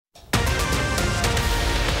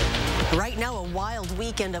Right now, a wild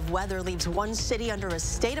weekend of weather leaves one city under a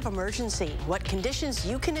state of emergency. What conditions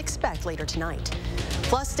you can expect later tonight.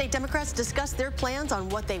 Plus, state Democrats discuss their plans on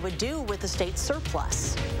what they would do with the state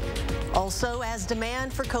surplus. Also, as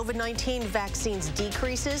demand for COVID-19 vaccines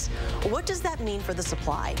decreases, what does that mean for the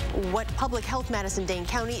supply? What Public Health Madison-Dane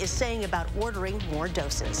County is saying about ordering more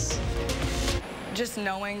doses. Just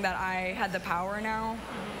knowing that I had the power now,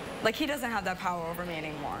 like he doesn't have that power over me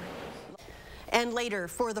anymore. And later,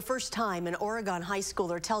 for the first time, an Oregon high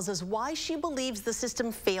schooler tells us why she believes the system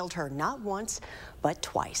failed her not once, but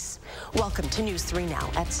twice. Welcome to News 3 now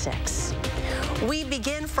at 6. We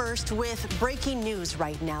begin first with breaking news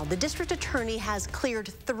right now. The district attorney has cleared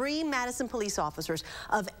 3 Madison police officers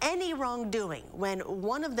of any wrongdoing when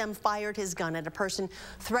one of them fired his gun at a person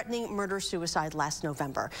threatening murder-suicide last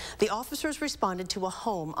November. The officers responded to a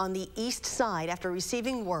home on the east side after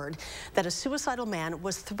receiving word that a suicidal man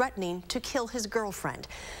was threatening to kill his girlfriend.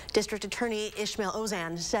 District Attorney Ishmael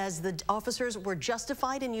Ozan says the officers were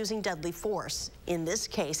justified in using deadly force. In this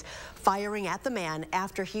case, firing at the man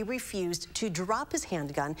after he refused to drop his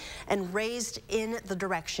handgun and raised in the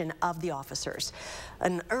direction of the officers.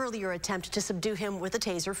 An earlier attempt to subdue him with a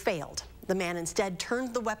taser failed. The man instead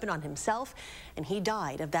turned the weapon on himself, and he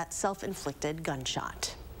died of that self-inflicted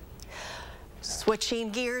gunshot.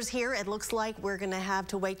 Switching gears here, it looks like we're going to have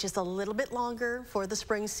to wait just a little bit longer for the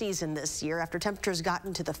spring season this year. After temperatures got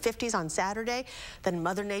into the 50s on Saturday, then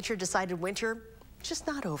Mother Nature decided winter just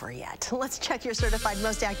not over yet. Let's check your certified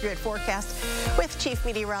most accurate forecast with Chief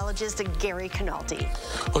Meteorologist Gary Canaldi.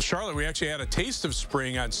 Well, Charlotte, we actually had a taste of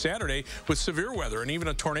spring on Saturday with severe weather and even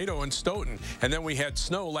a tornado in Stoughton. And then we had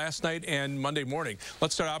snow last night and Monday morning.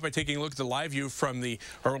 Let's start off by taking a look at the live view from I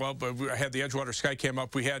had the Edgewater sky cam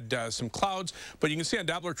up. We had some clouds, but you can see on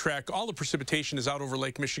Doppler track, all the precipitation is out over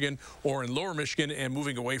Lake Michigan or in lower Michigan and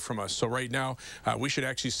moving away from us. So right now, we should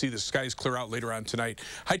actually see the skies clear out later on tonight.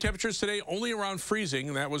 High temperatures today only around freezing,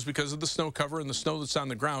 and that was because of the snow cover and the snow that's on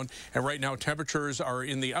the ground. And right now, temperatures are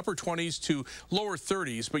in the upper 20s to lower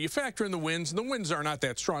 30s, but you factor in the winds, and the winds are not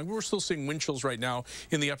that strong. We're still seeing wind chills right now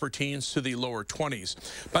in the upper teens to the lower 20s.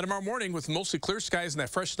 By tomorrow morning, with mostly clear skies and that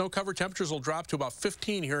fresh snow cover, temperatures will drop to about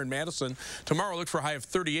 15 here in Madison. Tomorrow, look for a high of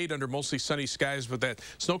 38 under mostly sunny skies, but that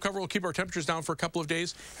snow cover will keep our temperatures down for a couple of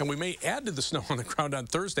days, and we may add to the snow on the ground on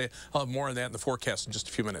Thursday. I'll have more on that in the forecast in just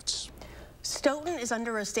a few minutes. Stoughton is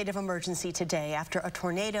under a state of emergency today after a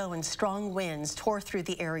tornado and strong winds tore through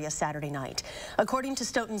the area Saturday night. According to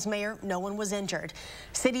Stoughton's mayor, no one was injured.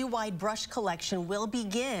 Citywide brush collection will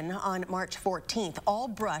begin on March 14th. All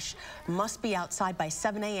brush must be outside by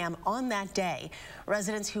 7 a.m. on that day.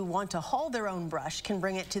 Residents who want to haul their own brush can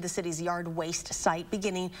bring it to the city's yard waste site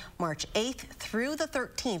beginning March 8th through the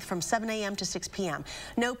 13th from 7 a.m. to 6 p.m.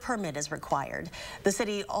 No permit is required. The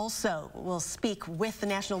city also will speak with the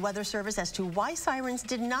National Weather Service as to why sirens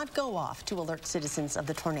did not go off to alert citizens of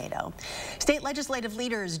the tornado. State legislative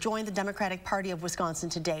leaders joined the Democratic Party of Wisconsin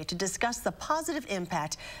today to discuss the positive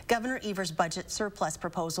impact Governor Evers' budget surplus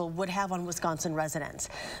proposal would have on Wisconsin residents.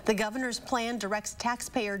 The governor's plan directs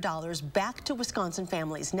taxpayer dollars back to Wisconsin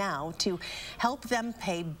families now to help them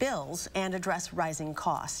pay bills and address rising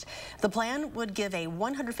costs. The plan would give a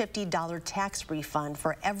 $150 tax refund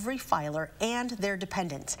for every filer and their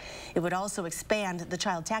dependents. It would also expand the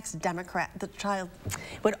child tax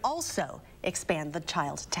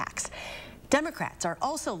tax. Democrats are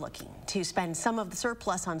also looking to spend some of the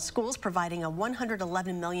surplus on schools, providing a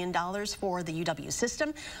 $111 million for the UW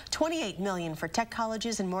system, $28 million for tech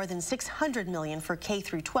colleges, and more than $600 million for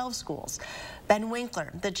K-12 schools. Ben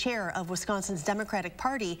Winkler, the chair of Wisconsin's Democratic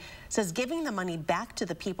Party, says giving the money back to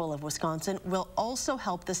the people of Wisconsin will also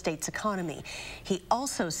help the state's economy. He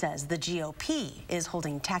also says the GOP is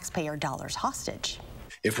holding taxpayer dollars hostage.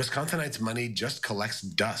 If Wisconsinites' money just collects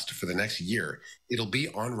dust for the next year, it'll be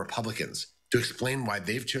on Republicans to explain why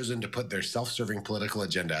they've chosen to put their self-serving political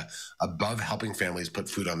agenda above helping families put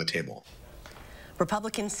food on the table.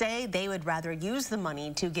 Republicans say they would rather use the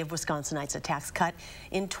money to give Wisconsinites a tax cut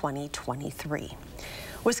in 2023.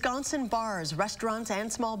 Wisconsin bars, restaurants,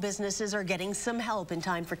 and small businesses are getting some help in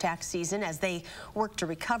time for tax season as they work to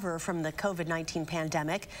recover from the COVID-19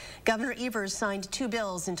 pandemic. Governor Evers signed 2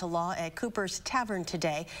 bills into law at Cooper's Tavern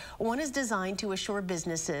today. One is designed to assure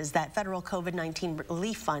businesses that federal COVID-19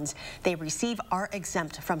 relief funds they receive are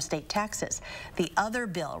exempt from state taxes. The other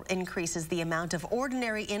bill increases the amount of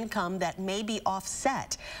ordinary income that may be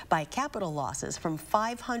offset by capital losses from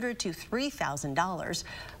 $500 to $3,000.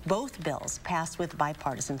 Both bills passed with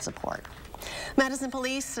bipartisan support. Madison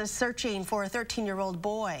police is searching for a 13-year-old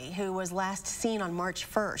boy who was last seen on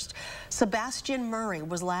March 1st. Sebastian Murray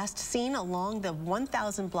was last seen along the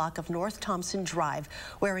 1000 block of North Thompson Drive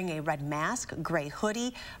wearing a red mask, gray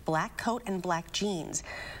hoodie, black coat, and black jeans.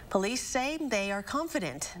 Police say they are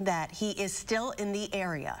confident that he is still in the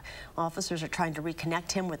area. Officers are trying to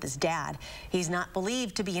reconnect him with his dad. He's not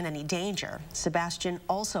believed to be in any danger. Sebastian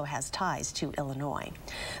also has ties to Illinois.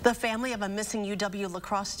 The family of a missing UW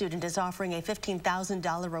lacrosse student is offering a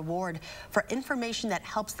 $15,000 reward for information that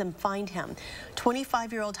helps them find him.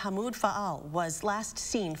 25-year-old Hamoud Faal was last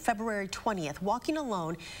seen February 20th walking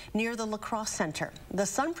alone near the lacrosse center. The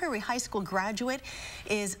Sun Prairie High School graduate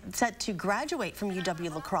is set to graduate from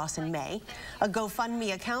UW lacrosse in May. A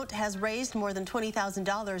GoFundMe account has raised more than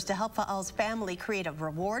 $20,000 to help Faal's family create a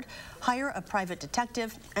reward, hire a private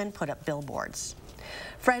detective, and put up billboards.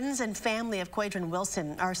 Friends and family of Quadrin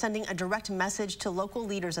Wilson are sending a direct message to local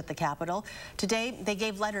leaders at the Capitol. Today, they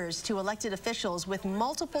gave letters to elected officials with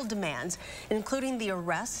multiple demands, including the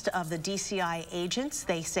arrest of the DCI agents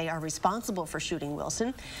they say are responsible for shooting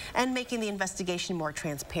Wilson and making the investigation more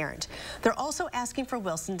transparent. They're also asking for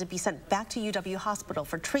Wilson to be sent back to UW Hospital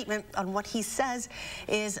for treatment on what he says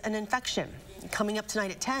is an infection. Coming up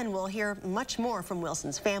tonight at 10, we'll hear much more from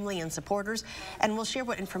Wilson's family and supporters, and we'll share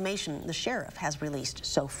what information the sheriff has released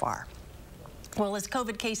so far. Well, as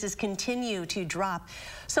COVID cases continue to drop,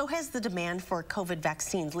 so has the demand for COVID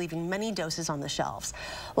vaccines, leaving many doses on the shelves.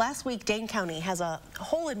 Last week, Dane County has a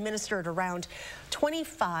whole administered around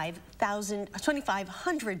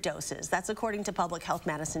 2,500 doses. That's according to Public Health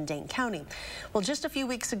Madison Dane County. Well, just a few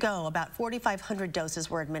weeks ago, about 4,500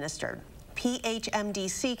 doses were administered.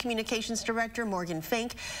 PHMDC Communications Director Morgan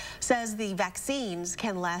Fink says the vaccines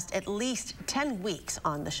can last at least 10 weeks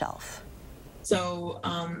on the shelf. So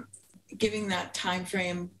giving that time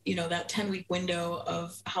frame, that 10-week window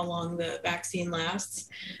of how long the vaccine lasts,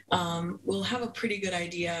 we'll have a pretty good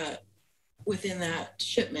idea within that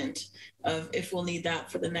shipment of if we'll need that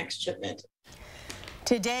for the next shipment.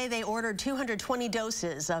 Today, they ordered 220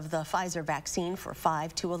 doses of the Pfizer vaccine for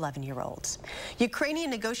 5 to 11-year-olds. Ukrainian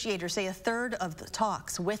negotiators say a third of the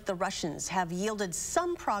talks with the Russians have yielded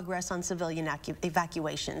some progress on civilian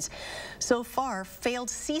evacuations. So far, failed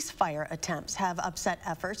ceasefire attempts have upset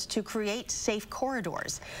efforts to create safe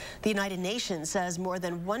corridors. The United Nations says more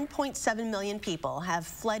than 1.7 million people have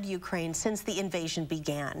fled Ukraine since the invasion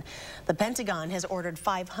began. The Pentagon has ordered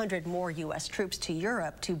 500 more U.S. troops to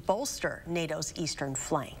Europe to bolster NATO's eastern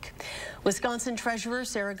flank. Wisconsin Treasurer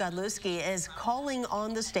Sarah Godlewski is calling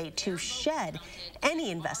on the state to shed any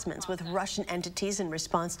investments with Russian entities in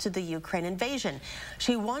response to the Ukraine invasion.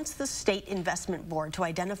 She wants the state investment board to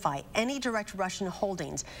identify any direct Russian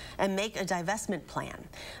holdings and make a divestment plan.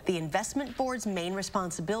 The investment board's main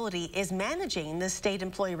responsibility is managing the state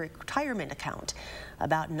employee retirement account.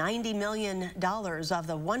 About $90 million of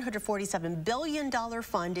the $147 billion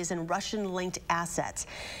fund is in Russian-linked assets.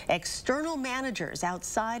 External managers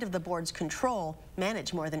outside of the board's control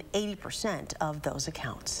manage more than 80% of those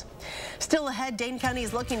accounts. Still ahead, Dane County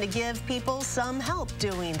is looking to give people some help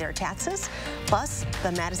doing their taxes. Plus,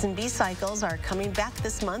 the Madison Bee Cycles are coming back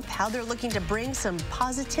this month, how they're looking to bring some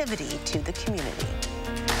positivity to the community.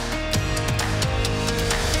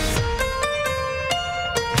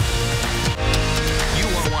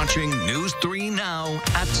 Watching News 3 Now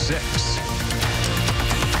at 6.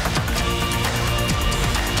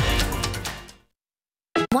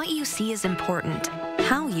 What you see is important.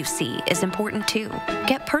 How you see is important too.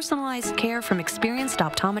 Get personalized care from experienced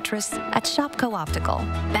optometrists at Shopko Optical.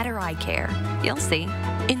 Better eye care. You'll see.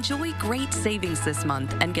 Enjoy great savings this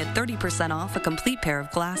month and get 30% off a complete pair of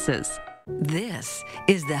glasses. This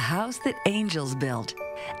is the house that Angels built.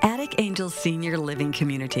 Attic Angels Senior Living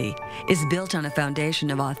Community is built on a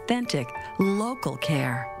foundation of authentic, local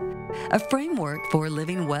care. A framework for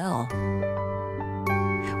living well.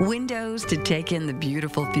 Windows to take in the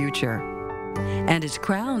beautiful future. And is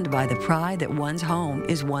crowned by the pride that one's home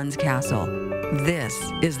is one's castle. This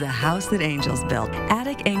is the house that Angels built.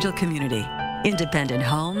 Attic Angel Community. Independent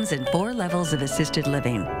homes and 4 levels of assisted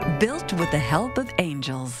living. Built with the help of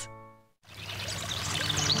angels.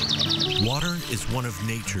 Water is one of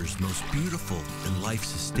nature's most beautiful and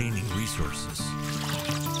life-sustaining resources.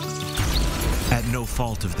 At no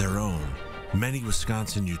fault of their own, many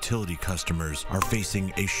Wisconsin utility customers are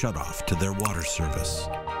facing a shutoff to their water service.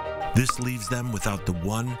 This leaves them without the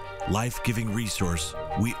one life-giving resource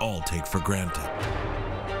we all take for granted.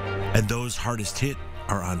 And those hardest hit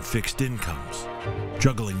are on fixed incomes,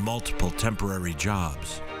 juggling multiple temporary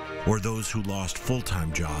jobs, or those who lost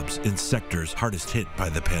full-time jobs in sectors hardest hit by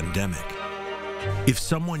the pandemic. If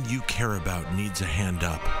someone you care about needs a hand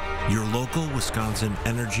up, your local Wisconsin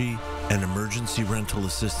energy and emergency rental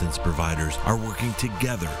assistance providers are working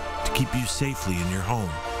together to keep you safely in your home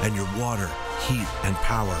and your water, heat, and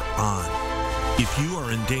power on. If you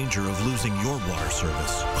are in danger of losing your water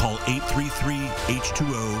service, call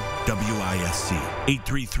 833-H2O-WISC,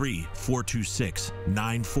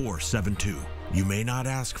 833-426-9472. You may not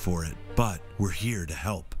ask for it, but we're here to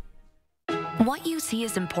help. What you see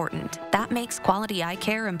is important. That makes quality eye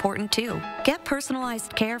care important too. Get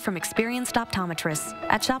personalized care from experienced optometrists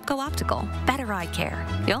at Shopko Optical. Better eye care.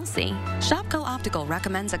 You'll see. Shopko Optical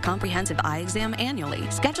recommends a comprehensive eye exam annually.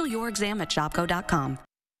 Schedule your exam at shopko.com.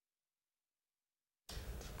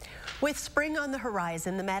 With spring on the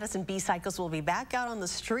horizon, the Madison B-Cycles will be back out on the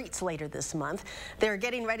streets later this month. They're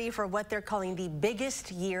getting ready for what they're calling the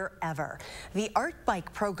biggest year ever. The Art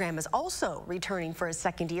Bike program is also returning for a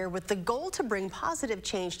second year with the goal to bring positive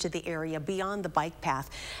change to the area beyond the bike path.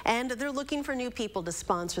 And they're looking for new people to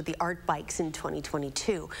sponsor the Art Bikes in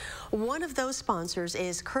 2022. One of those sponsors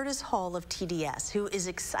is Curtis Hall of TDS, who is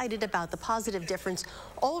excited about the positive difference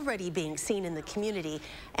already being seen in the community.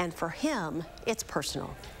 And for him, it's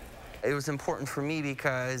personal. It was important for me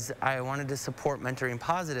because I wanted to support Mentoring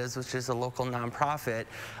Positives, which is a local nonprofit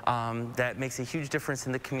that makes a huge difference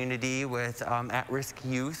in the community with at-risk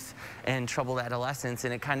youth and troubled adolescents.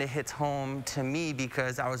 And it kind of hits home to me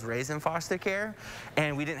because I was raised in foster care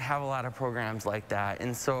and we didn't have a lot of programs like that.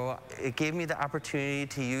 And so it gave me the opportunity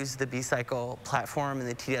to use the B-Cycle platform and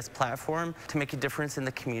the TDS platform to make a difference in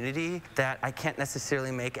the community that I can't necessarily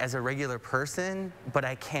make as a regular person, but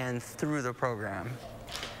I can through the program.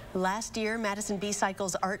 Last year, Madison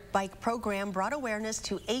B-Cycle's Art Bike program brought awareness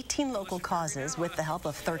to 18 local causes with the help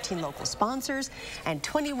of 13 local sponsors and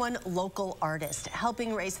 21 local artists,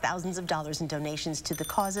 helping raise thousands of dollars in donations to the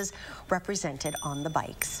causes represented on the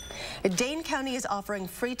bikes. Dane County is offering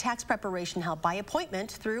free tax preparation help by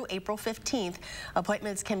appointment through April 15th.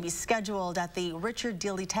 Appointments can be scheduled at the Richard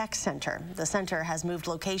Dealey Tax Center. The center has moved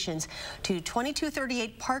locations to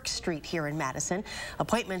 2238 Park Street here in Madison.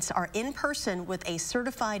 Appointments are in person with a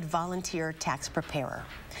certified volunteer tax preparer.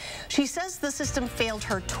 She says the system failed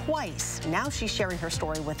her twice. Now she's sharing her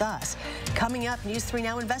story with us. Coming up, News 3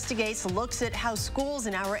 Now Investigates looks at how schools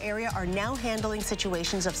in our area are now handling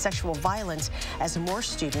situations of sexual violence as more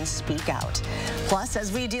students speak out. Plus,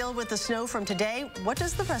 as we deal with the snow from today, what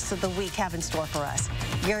does the rest of the week have in store for us?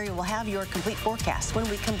 Gary will have your complete forecast when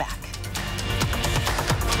we come back.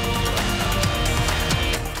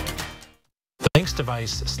 The LINX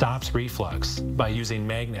device stops reflux by using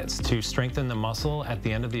magnets to strengthen the muscle at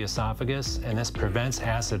the end of the esophagus, and this prevents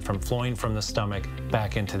acid from flowing from the stomach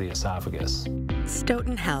back into the esophagus.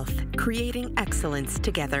 Stoughton Health, creating excellence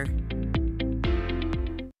together.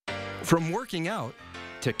 From working out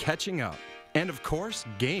to catching up, and of course,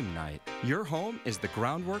 game night, your home is the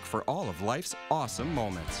groundwork for all of life's awesome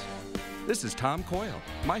moments. This is Tom Coyle.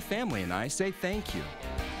 My family and I say thank you.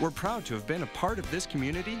 We're proud to have been a part of this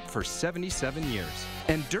community for 77 years.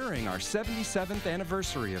 And during our 77th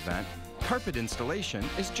anniversary event, carpet installation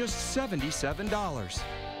is just $77.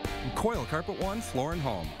 Coyle Carpet One Floor and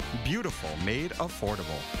Home. Beautiful, made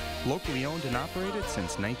affordable. Locally owned and operated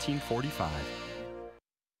since 1945.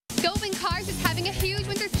 Govin Cars is having a huge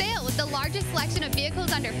winter sale with the largest selection of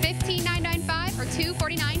vehicles under $15,995 or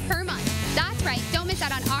 $249 per month. That's right, don't miss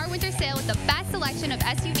out on our winter sale with the best selection of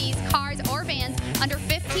SUVs, cars, or vans under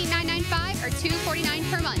 $15,995 or $249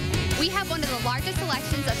 per month. We have one of the largest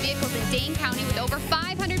selections of vehicles in Dane County with over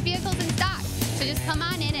 500 vehicles in stock. So just come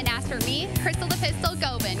on in and ask for me, Crystal the Pistol,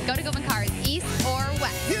 Govin. Go to Govin Cars, east or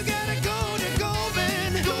west. You gotta go to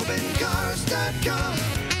Govin, GovinCars.com.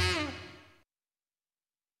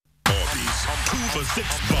 2 for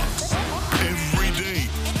 $6 every day.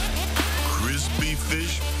 Crispy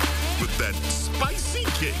fish with that spicy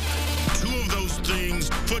kick. 2 of those things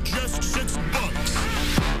for just $6.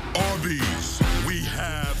 Arby's, we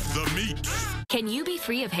have the meat. Can you be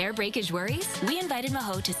free of hair breakage worries? We invited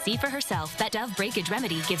Maho to see for herself that Dove Breakage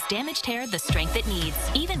Remedy gives damaged hair the strength it needs.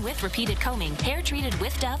 Even with repeated combing, hair treated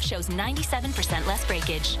with Dove shows 97% less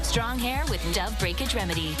breakage. Strong hair with Dove Breakage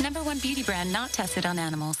Remedy. #1 beauty brand not tested on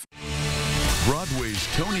animals. Broadway's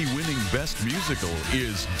Tony-winning Best Musical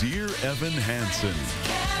is Dear Evan Hansen.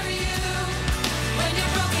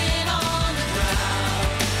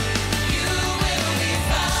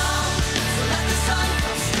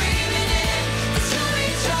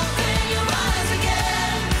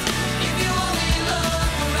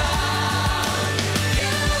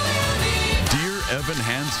 Evan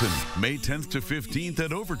Hansen, May 10th to 15th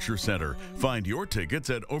at Overture Center. Find your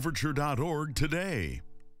tickets at overture.org today.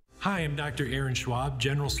 Hi, I'm Dr. Aaron Schwab,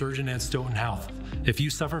 General Surgeon at Stoughton Health. If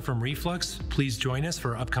you suffer from reflux, please join us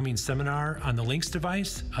for our upcoming seminar on the LINX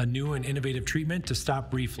device, a new and innovative treatment to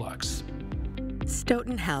stop reflux.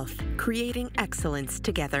 Stoughton Health, creating excellence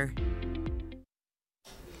together.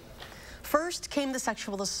 First came the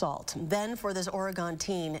sexual assault. Then for this Oregon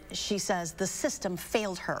teen, she says the system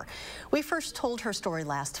failed her. We first told her story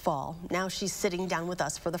last fall. Now she's sitting down with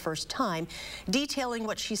us for the first time, detailing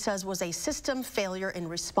what she says was a system failure in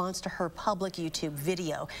response to her public YouTube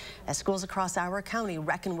video, as schools across our county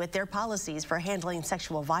reckon with their policies for handling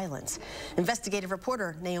sexual violence. Investigative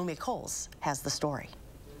reporter Naomi Coles has the story.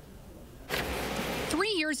 3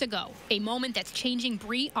 years ago, a moment that's changing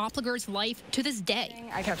Bree Opliger's life to this day.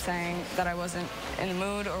 I kept saying that I wasn't in the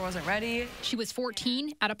mood or wasn't ready. She was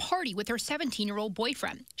 14 at a party with her 17-year-old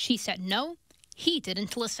boyfriend. She said no, he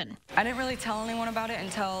didn't listen. I didn't really tell anyone about it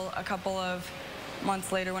until a couple of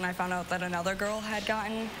months later when I found out that another girl had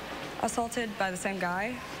gotten assaulted by the same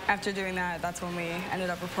guy. After doing that, that's when we ended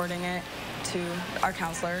up reporting it to our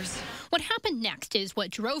counselors. What happened next is what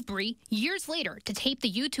drove Bree years later to tape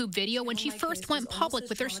the YouTube video when she first went public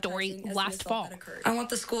with her story last fall. I want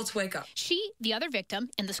the school to wake up. She, the other victim,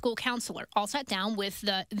 and the school counselor all sat down with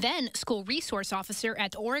the then school resource officer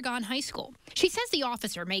at Oregon High School. She says the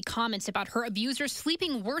officer made comments about her abuser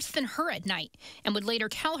sleeping worse than her at night and would later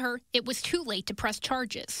tell her it was too late to press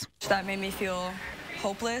charges. That made me feel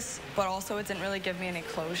hopeless, but also it didn't really give me any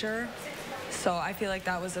closure. So I feel like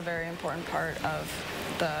that was a very important part of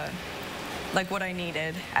what I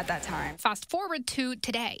needed at that time. Fast forward to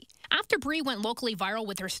today. After Bree went locally viral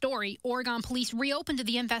with her story, Oregon police reopened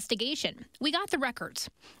the investigation. We got the records.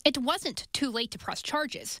 It wasn't too late to press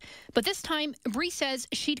charges, but this time Bree says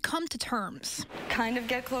she'd come to terms. Kind of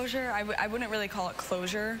get closure. I wouldn't really call it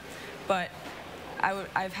closure, but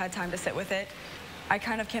I've had time to sit with it. I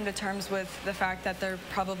kind of came to terms with the fact that there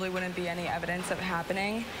probably wouldn't be any evidence of it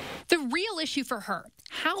happening. The real issue for her,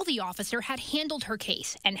 how the officer had handled her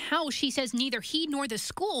case and how she says neither he nor the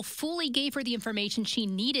school fully gave her the information she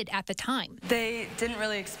needed at the time. They didn't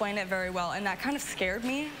really explain it very well, and that kind of scared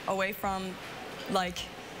me away from,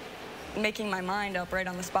 making my mind up right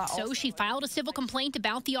on the spot. So she filed a civil complaint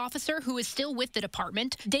about the officer, who is still with the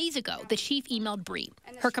department. Days ago, the chief emailed Bree.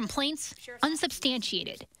 Her complaints,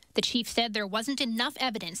 unsubstantiated. The chief said there wasn't enough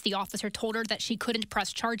evidence the officer told her that she couldn't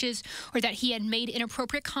press charges or that he had made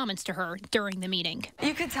inappropriate comments to her during the meeting.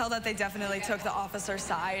 You could tell that they definitely took the officer's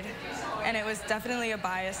side, and it was definitely a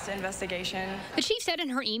biased investigation. The chief said in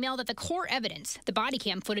her email that the core evidence, the body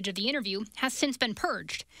cam footage of the interview, has since been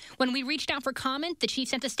purged. When we reached out for comment, the chief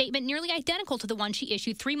sent a statement nearly identical to the one she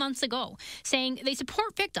issued 3 months ago, saying they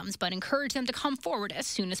support victims but encourage them to come forward as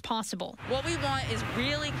soon as possible. What we want is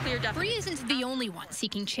really clear definition. Bree isn't the only one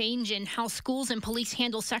seeking change in how schools and police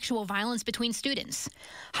handle sexual violence between students.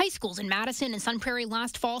 High schools in Madison and Sun Prairie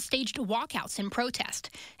last fall staged walkouts in protest,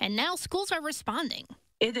 and now schools are responding.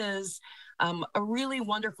 It is a really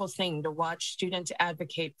wonderful thing to watch students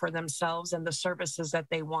advocate for themselves and the services that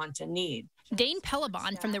they want and need. Dane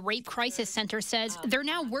Pelabon from the Rape Crisis Center says they're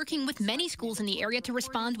now working with many schools in the area to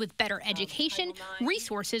respond with better education,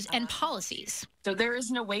 resources, and policies. So there is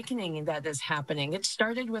an awakening that is happening. It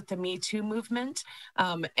started with the Me Too movement,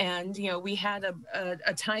 and we had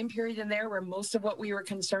a time period in there where most of what we were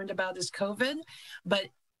concerned about is COVID, but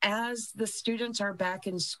as the students are back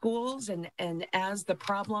in schools and as the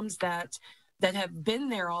problems that have been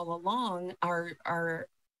there all along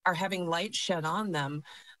are having light shed on them,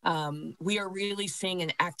 we are really seeing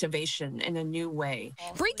an activation in a new way.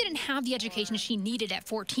 Bree didn't have the education she needed at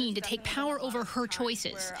 14 to take power over her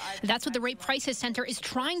choices. That's what the Rape Crisis Center is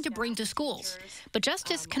trying to bring to schools. But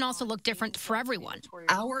justice can also look different for everyone.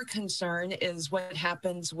 Our concern is what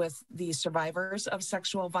happens with the survivors of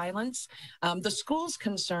sexual violence. The school's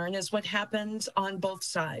concern is what happens on both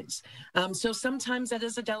sides. So sometimes that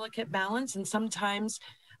is a delicate balance, and sometimes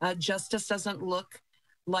justice doesn't look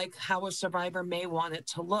like how a survivor may want it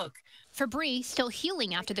to look. For Bree, still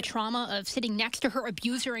healing after the trauma of sitting next to her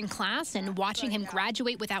abuser in class and watching him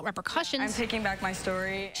graduate without repercussions. I'm taking back my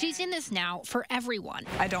story. She's in this now for everyone.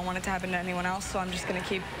 I don't want it to happen to anyone else, so I'm just going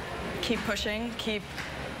to keep pushing, keep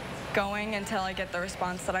going until I get the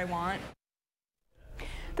response that I want.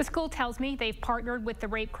 The school tells me they've partnered with the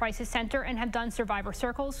Rape Crisis Center and have done survivor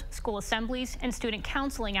circles, school assemblies, and student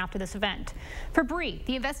counseling after this event. For Bree,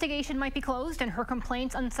 the investigation might be closed and her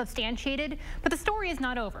complaints unsubstantiated, but the story is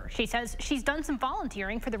not over. She says she's done some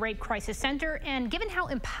volunteering for the Rape Crisis Center, and given how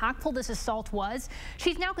impactful this assault was,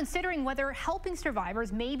 she's now considering whether helping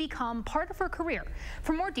survivors may become part of her career.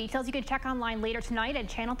 For more details, you can check online later tonight at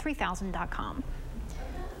channel3000.com.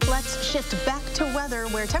 Let's shift back to weather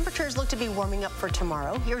where temperatures look to be warming up for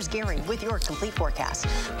tomorrow. Here's Gary with your complete forecast.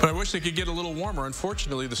 But I wish they could get a little warmer.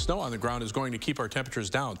 Unfortunately, the snow on the ground is going to keep our temperatures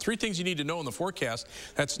down. 3 things you need to know in the forecast.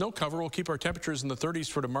 That snow cover will keep our temperatures in the 30s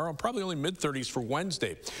for tomorrow, probably only mid-30s for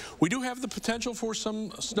Wednesday. We do have the potential for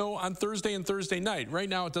some snow on Thursday and Thursday night. Right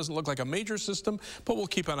now, it doesn't look like a major system, but we'll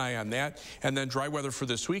keep an eye on that. And then dry weather for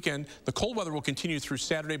this weekend. The cold weather will continue through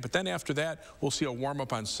Saturday, but then after that, we'll see a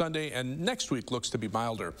warm-up on Sunday, and next week looks to be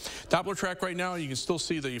milder. Doppler track right now, you can still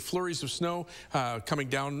see the flurries of snow coming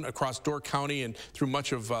down across Door County and through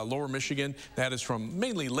much of lower Michigan. That is from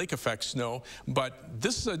mainly lake effect snow, but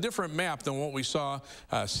this is a different map than what we saw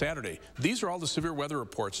Saturday. These are all the severe weather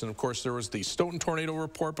reports, and of course there was the Stoughton tornado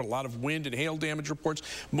report, but a lot of wind and hail damage reports.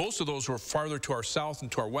 Most of those were farther to our south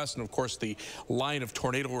and to our west, and of course the line of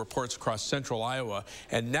tornado reports across central Iowa,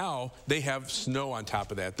 and now they have snow on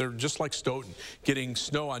top of that. They're just like Stoughton, getting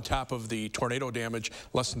snow on top of the tornado damage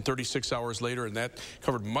less than 36 hours later, and that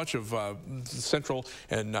covered much of the central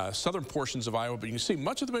and southern portions of Iowa. But you can see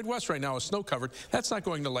much of the Midwest right now is snow covered. That's not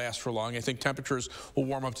going to last for long. I think temperatures will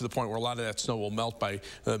warm up to the point where a lot of that snow will melt by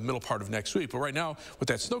the middle part of next week. But right now, with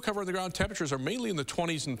that snow cover on the ground, temperatures are mainly in the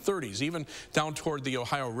 20s and 30s, even down toward the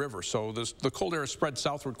Ohio River. So the cold air has spread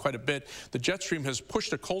southward quite a bit. The jet stream has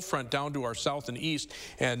pushed a cold front down to our south and east,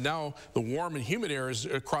 and now the warm and humid air is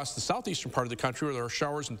across the southeastern part of the country where there are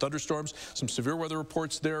showers and thunderstorms. Some severe weather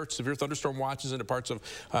reports there, severe thunderstorm watches into parts of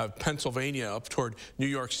Pennsylvania up toward New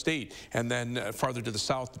York State, and then farther to the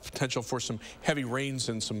south, the potential for some heavy rains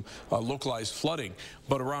and some localized flooding.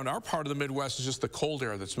 But around our part of the Midwest is just the cold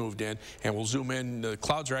air that's moved in, and we'll zoom in. The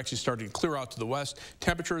clouds are actually starting to clear out to the west.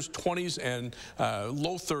 Temperatures 20s and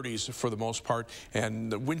low 30s for the most part,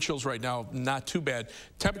 and the wind chills right now not too bad.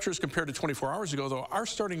 Temperatures compared to 24 hours ago, though, are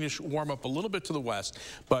starting to warm up a little bit to the west,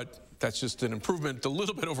 but that's just an improvement a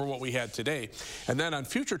little bit over what we had today. And then on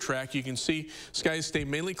future track, you can see skies stay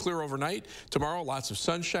mainly clear overnight. Tomorrow, lots of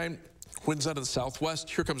sunshine. Winds out of the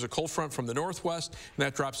southwest. Here comes a cold front from the northwest, and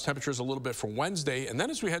that drops temperatures a little bit for Wednesday. And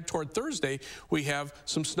then as we head toward Thursday, we have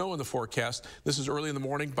some snow in the forecast. This is early in the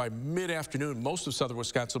morning. By mid-afternoon, most of southern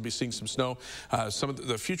Wisconsin will be seeing some snow. Some of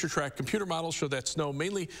the future track computer models show that snow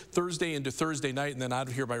mainly Thursday into Thursday night, and then out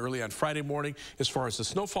of here by early on Friday morning. As far as the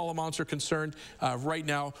snowfall amounts are concerned, right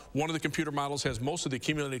now, one of the computer models has most of the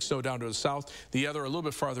accumulating snow down to the south, the other a little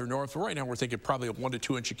bit farther north. But right now, we're thinking probably a 1 to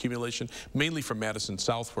 2 inch accumulation, mainly from Madison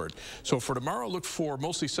southward. So for tomorrow, look for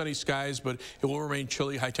mostly sunny skies, but it will remain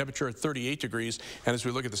chilly. High temperature at 38 degrees. And as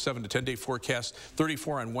we look at the 7 to 10 day forecast,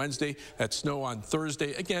 34 on Wednesday. That snow on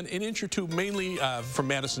Thursday. Again, an inch or two, mainly from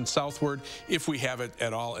Madison southward, if we have it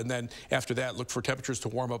at all. And then after that, look for temperatures to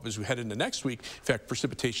warm up as we head into next week. In fact,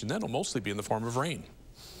 precipitation then will mostly be in the form of rain.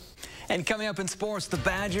 And coming up in sports, the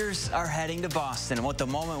Badgers are heading to Boston, and what the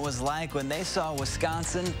moment was like when they saw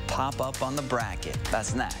Wisconsin pop up on the bracket.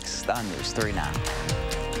 That's next on News 3 Now.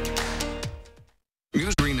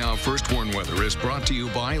 News 3 Now First Warn Weather is brought to you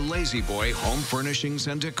by Lazy Boy Home Furnishings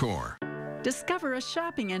and Decor. Discover a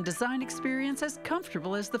shopping and design experience as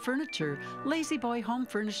comfortable as the furniture. Lazy Boy Home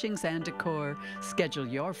Furnishings and Decor. Schedule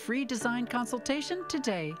your free design consultation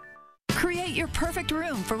today. Create your perfect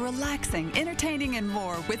room for relaxing, entertaining, and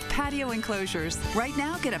more with patio enclosures. Right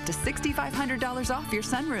now, get up to $6,500 off your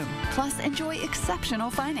sunroom. Plus, enjoy exceptional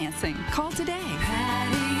financing. Call today.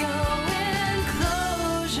 Patio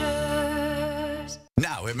enclosures.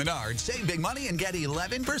 Now at Menards, save big money and get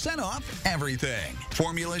 11% off everything.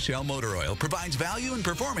 Formula Shell Motor Oil provides value and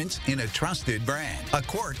performance in a trusted brand. A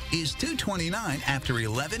quart is $2.29 after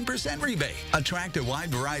 11% rebate. Attract a wide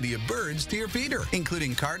variety of birds to your feeder,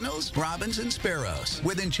 including cardinals, robins, and sparrows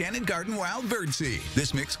with Enchanted Garden Wild Bird Seed.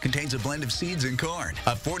 This mix contains a blend of seeds and corn.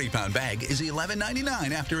 A 40-pound bag is $11.99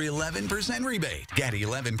 after 11% rebate. Get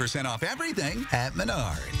 11% off everything at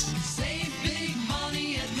Menards. Save big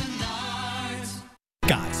money at Menards.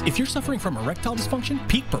 Guys, if you're suffering from erectile dysfunction,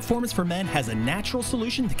 Peak Performance for Men has a natural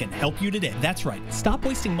solution that can help you today. That's right. Stop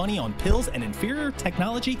wasting money on pills and inferior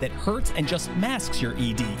technology that hurts and just masks your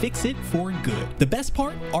ED. Fix it for good. The best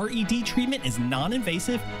part, our ED treatment is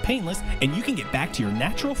non-invasive, painless, and you can get back to your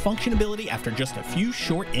natural functionability after just a few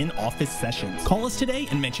short in-office sessions. Call us today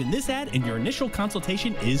and mention this ad, and your initial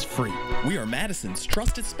consultation is free. We are Madison's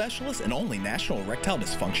trusted specialist and only national erectile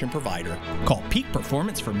dysfunction provider. Call Peak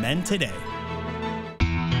Performance for Men today.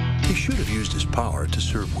 He should have used his power to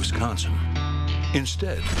serve Wisconsin.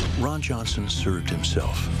 Instead, Ron Johnson served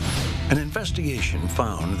himself. An investigation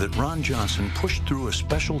found that Ron Johnson pushed through a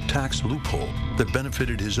special tax loophole that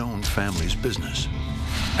benefited his own family's business.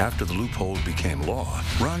 After the loophole became law,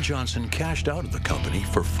 Ron Johnson cashed out of the company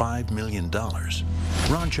for $5 million.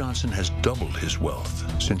 Ron Johnson has doubled his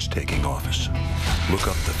wealth since taking office. Look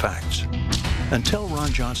up the facts and tell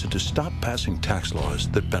Ron Johnson to stop passing tax laws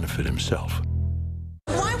that benefit himself.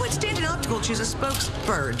 Why would Stanton Optical choose a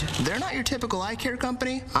spokesbird? They're not your typical eye care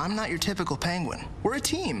company. I'm not your typical penguin. We're a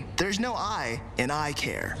team. There's no I in eye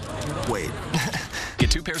care. Wait.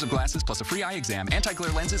 Get 2 pairs of glasses plus a free eye exam,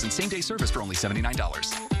 anti-glare lenses, and same-day service for only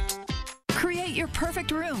 $79. Create your perfect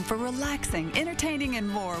room for relaxing, entertaining, and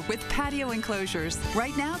more with patio enclosures.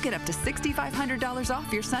 Right now, get up to $6,500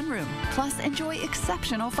 off your sunroom. Plus, enjoy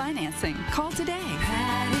exceptional financing. Call today.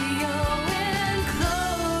 Patio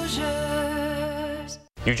enclosures.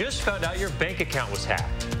 You just found out your bank account was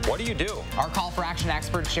hacked. What do you do? Our Call for Action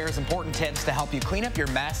expert shares important tips to help you clean up your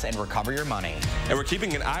mess and recover your money. And we're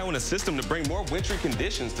keeping an eye on a system to bring more wintry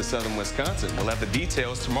conditions to southern Wisconsin. We'll have the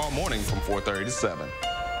details tomorrow morning from 4:30 to 7.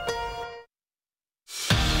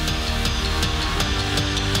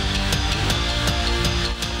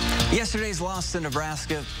 Yesterday's loss to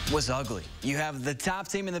Nebraska was ugly. You have the top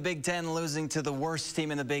team in the Big Ten losing to the worst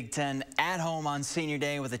team in the Big Ten at home on Senior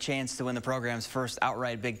Day with a chance to win the program's first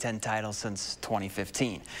outright Big Ten title since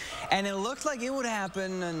 2015. And it looked like it would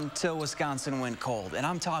happen until Wisconsin went cold. And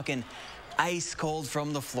I'm talking ice cold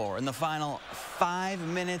from the floor. In the final 5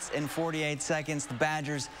 minutes and 48 seconds, the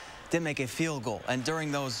Badgers didn't make a field goal. And during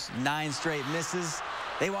those 9 straight misses,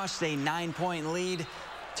 they watched a 9-point lead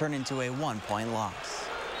turn into a 1-point loss.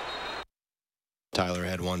 Tyler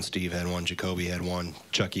had one, Steve had one, Jacoby had one,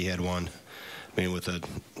 Chucky had one. I mean, with a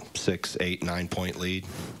 6, 8, 9-point lead.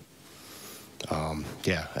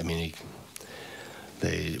 Yeah, I mean,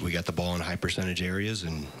 we got the ball in high percentage areas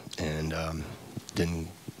and didn't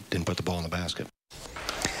put the ball in the basket.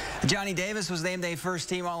 Johnny Davis was named a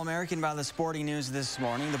first-team All-American by the Sporting News this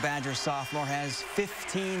morning. The Badgers sophomore has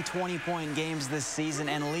 15 20-point games this season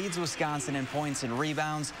and leads Wisconsin in points and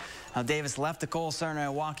rebounds. Now, Davis left the Kohl Center in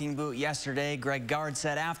a walking boot yesterday. Greg Gard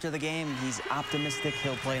said after the game he's optimistic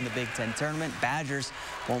he'll play in the Big Ten tournament. Badgers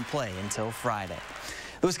won't play until Friday.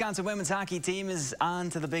 The Wisconsin women's hockey team is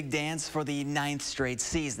on to the big dance for the 9th straight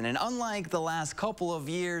season. And unlike the last couple of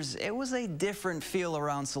years, it was a different feel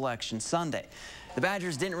around Selection Sunday. The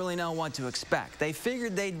Badgers didn't really know what to expect. They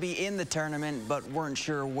figured they'd be in the tournament, but weren't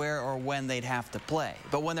sure where or when they'd have to play.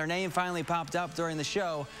 But when their name finally popped up during the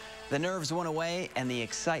show, the nerves went away and the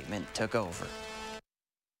excitement took over.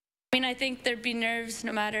 I mean, I think there'd be nerves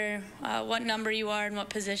no matter what number you are and what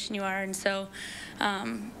position you are, and so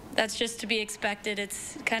that's just to be expected.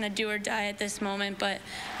 It's kind of do or die at this moment, but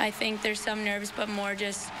I think there's some nerves, but more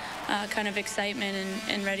just kind of excitement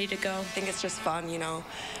and ready to go. I think it's just fun, you know.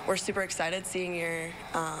 We're super excited seeing your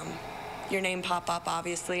name pop up,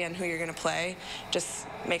 obviously, and who you're going to play. Just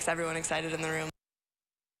makes everyone excited in the room.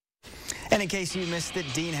 And in case you missed it,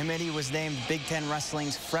 Dean Hamidi was named Big Ten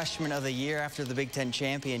Wrestling's Freshman of the Year after the Big Ten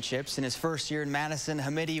Championships. In his first year in Madison,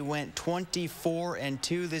 Hamidi went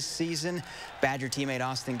 24-2 this season. Badger teammate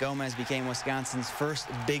Austin Gomez became Wisconsin's first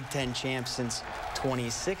Big Ten champ since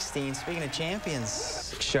 2016. Speaking of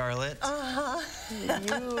champions, Charlotte, you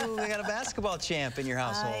got a basketball champ in your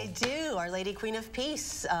household. I do. Our Lady Queen of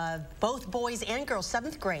Peace, both boys and girls,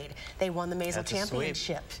 7th grade. They won the Maisel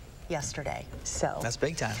Championship yesterday. So that's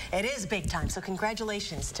big time. It is big time. So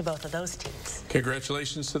congratulations to both of those teams.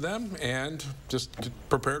 Congratulations to them, and just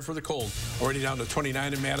prepared for the cold. Already down to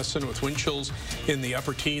 29 in Madison with wind chills in the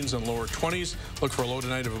upper teens and lower 20s. Look for a low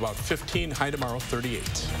tonight of about 15, high tomorrow 38.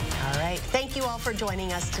 All right. Thank you all for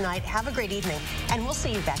joining us tonight. Have a great evening, and we'll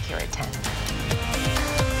see you back here at 10.